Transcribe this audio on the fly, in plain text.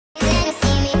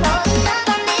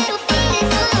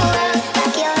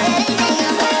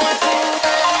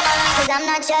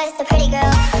not just a pretty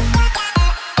girl.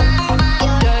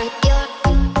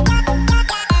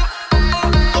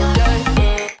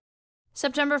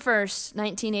 September 1st,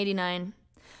 1989.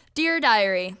 Dear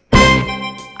Diary,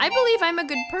 I believe I'm a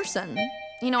good person.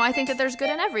 You know, I think that there's good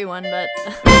in everyone, but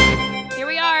here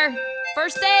we are,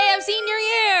 first day of senior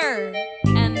year.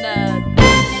 And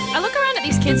I look around at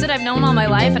these kids that I've known all my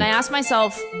life and I ask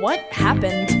myself, what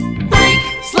happened? Freak,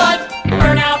 slut,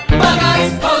 burnout, bug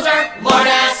eyes, poser, lord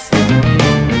ass.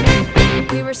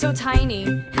 We were so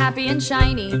tiny, happy and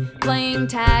shiny, playing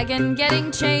tag and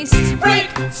getting chased. Freak,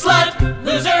 slut,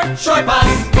 loser, short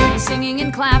bus. Singing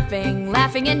and clapping,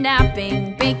 laughing and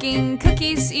napping, baking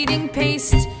cookies, eating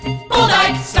paste. Bull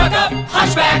dyke, stuck up,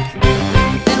 hunchback.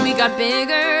 Then we got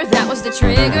bigger, that was the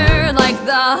trigger, like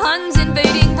the Huns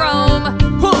invading Rome.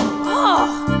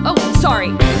 Oh,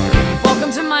 sorry.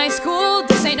 Welcome to my school,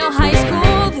 this ain't no high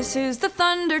school, this is the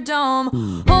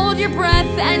Thunderdome. Hold your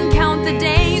breath and count the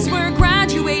days, we're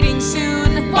graduating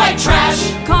soon. White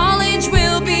trash. College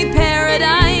will be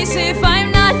paradise if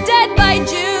I'm not dead by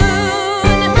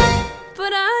June.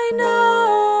 But I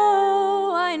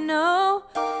know,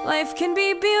 life can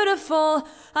be beautiful.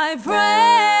 I pray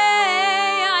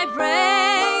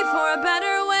for a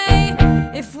better way.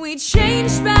 If we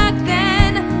changed back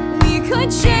then, we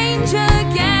could change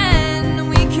again.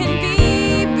 We can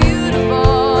be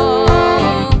beautiful.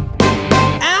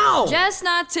 Ow! Just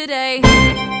not today.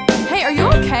 Hey, are you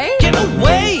okay? Get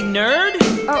away, nerd!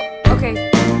 Oh, okay.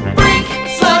 Freak,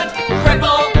 slut,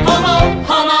 cripple, homo,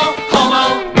 homo, homo.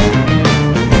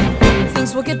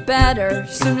 Things will get better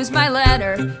soon as my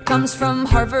letter comes from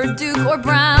Harvard, Duke, or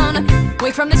Brown.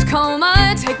 Wake from this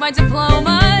coma, take my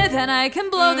diploma, then I can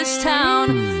blow this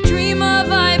town. Dream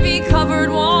of ivy-covered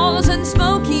walls and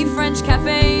smoky French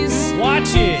cafes.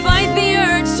 Watch it! Fight the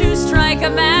urge to strike a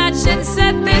match and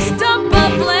set this dump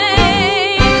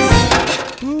ablaze.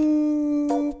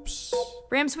 Oops.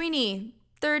 Bram Sweeney,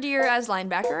 3rd year as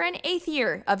linebacker and 8th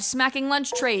year of smacking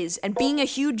lunch trays and being a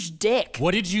huge dick.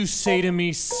 What did you say to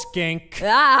me, skank?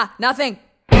 Ah, nothing.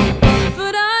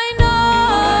 But I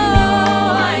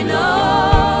know,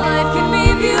 life can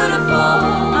be beautiful.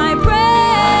 I pray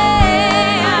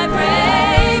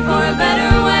for a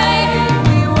better way.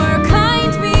 We were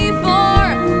kind before,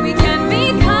 we can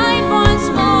be kind once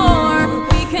more.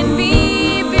 We can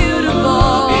be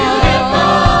beautiful.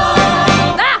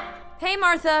 Ah! Hey,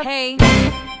 Martha. Hey.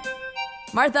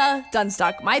 Martha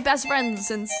Dunstock, my best friend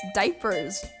since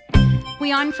diapers.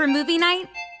 We on for movie night?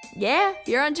 Yeah,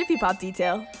 you're on Jiffy Pop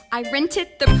Detail. I rented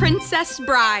The Princess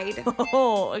Bride.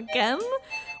 Oh, again?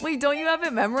 Wait, don't you have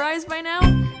it memorized by now?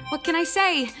 What can I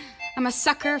say? I'm a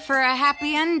sucker for a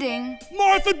happy ending.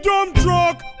 Martha Dumb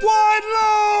Truck! Wide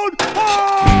load!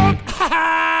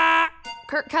 Honk!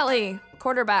 Kurt Kelly,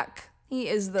 quarterback. He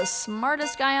is the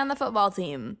smartest guy on the football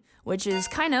team, which is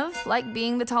kind of like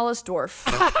being the tallest dwarf.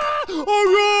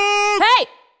 Hey!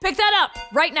 Pick that up,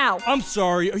 right now! I'm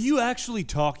sorry, are you actually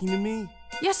talking to me?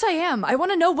 Yes, I am. I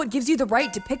want to know what gives you the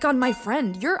right to pick on my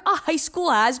friend. You're a high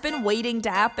school has-been waiting to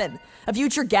happen. A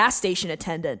future gas station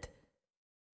attendant.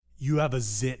 You have a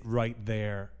zit right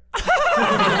there.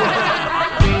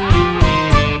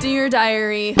 Dear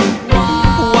Diary.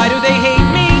 Why do they hate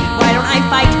me? Why don't I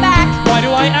fight back? Why do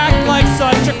I act like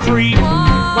such a creep?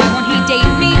 Why won't he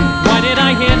date me? Why did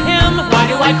I hit him? Why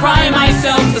do I cry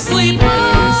myself to sleep?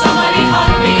 Somebody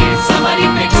hug me, somebody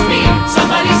fix me,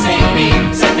 somebody save me,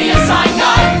 send me a sign,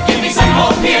 God, give me some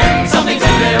hope here, something to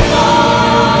live for.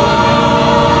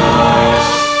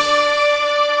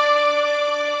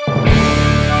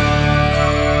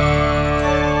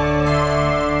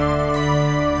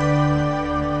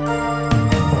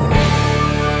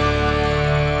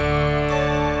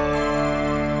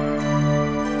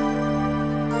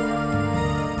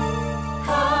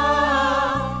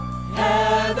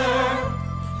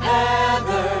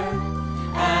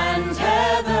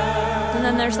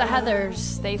 There's the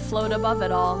Heathers. They float above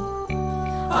it all.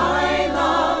 I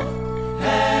love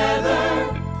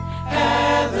Heather,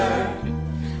 Heather,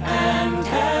 and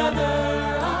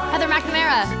Heather. Heather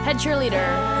McNamara, head cheerleader.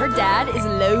 Her dad is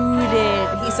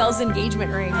loaded. He sells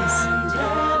engagement rings.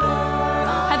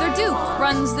 Heather Duke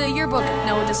runs the yearbook.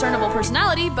 No discernible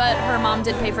personality, but her mom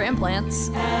did pay for implants.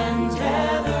 And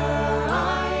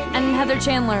Heather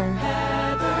Chandler,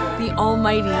 the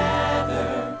almighty.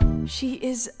 She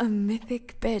is a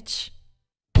mythic bitch.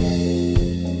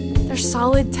 They're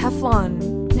solid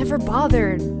Teflon, never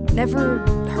bothered, never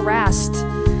harassed.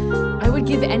 I would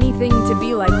give anything to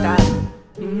be like that.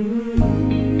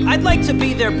 I'd like to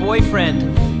be their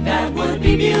boyfriend. That would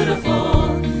be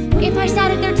beautiful. If I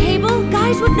sat at their table,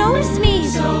 guys would notice me.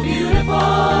 So beautiful.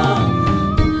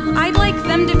 I'd like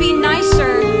them to be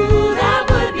nicer. Ooh, that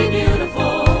would be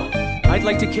beautiful. I'd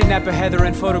like to kidnap a Heather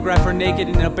and photograph her naked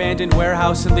in an abandoned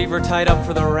warehouse and leave her tied up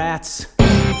for the rats.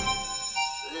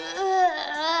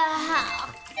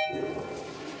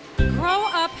 Grow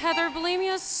up, Heather.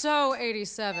 Bulimia's so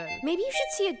 87. Maybe you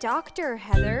should see a doctor,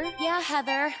 Heather. Yeah,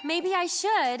 Heather, maybe I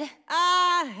should.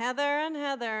 Ah, Heather and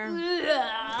Heather.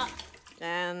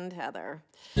 And Heather.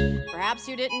 Perhaps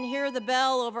you didn't hear the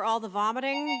bell over all the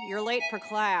vomiting. You're late for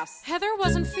class. Heather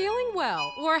wasn't feeling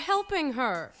well. We're helping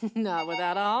her. Not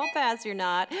without a hall pass, you're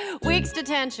not. Week's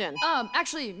detention.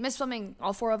 Actually, Miss Fleming,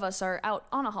 all 4 of us are out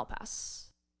on a hall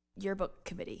pass. Yearbook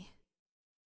committee.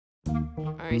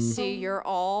 I see you're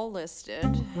all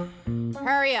listed.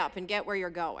 Hurry up and get where you're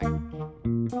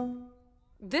going.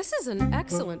 This is an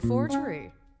excellent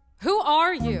forgery. Who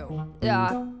are you?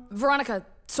 Veronica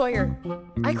Sawyer.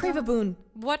 I crave a boon.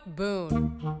 What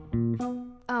boon?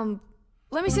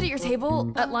 Let me sit at your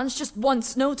table at lunch just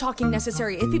once, no talking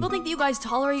necessary. If people think that you guys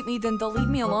tolerate me, then they'll leave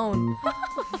me alone.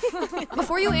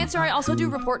 Before you answer, I also do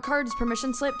report cards,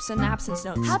 permission slips, and absence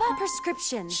notes. How about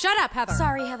prescriptions? Shut up, Heather.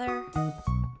 Sorry, Heather.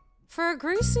 For a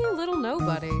greasy little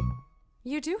nobody,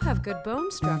 you do have good bone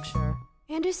structure.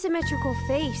 And a symmetrical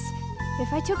face.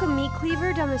 If I took a meat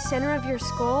cleaver down the center of your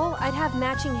skull, I'd have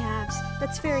matching halves.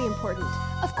 That's very important.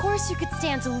 Of course you could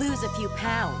stand to lose a few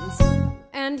pounds.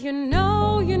 And you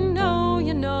know,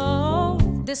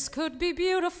 this could be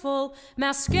beautiful.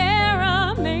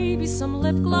 Mascara, maybe some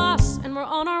lip gloss, and we're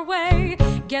on our way.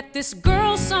 Get this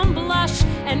girl some blush,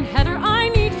 and Heather, I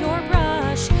need your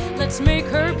brush. Let's make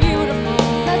her beautiful.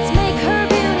 Let's make her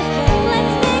beautiful.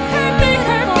 Let's make her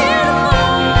beautiful.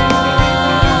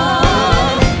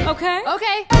 Okay?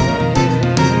 Okay.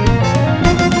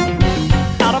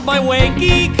 Out of my way,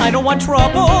 geek. I don't want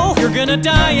trouble. You're gonna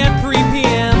die at 3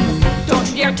 p.m. Don't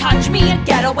you dare touch me,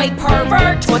 get away,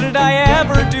 pervert. What did I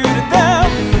ever do to them?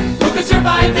 Who could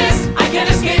survive this? I can't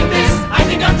escape this. I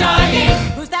think I'm dying.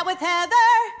 Who's that with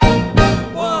Heather?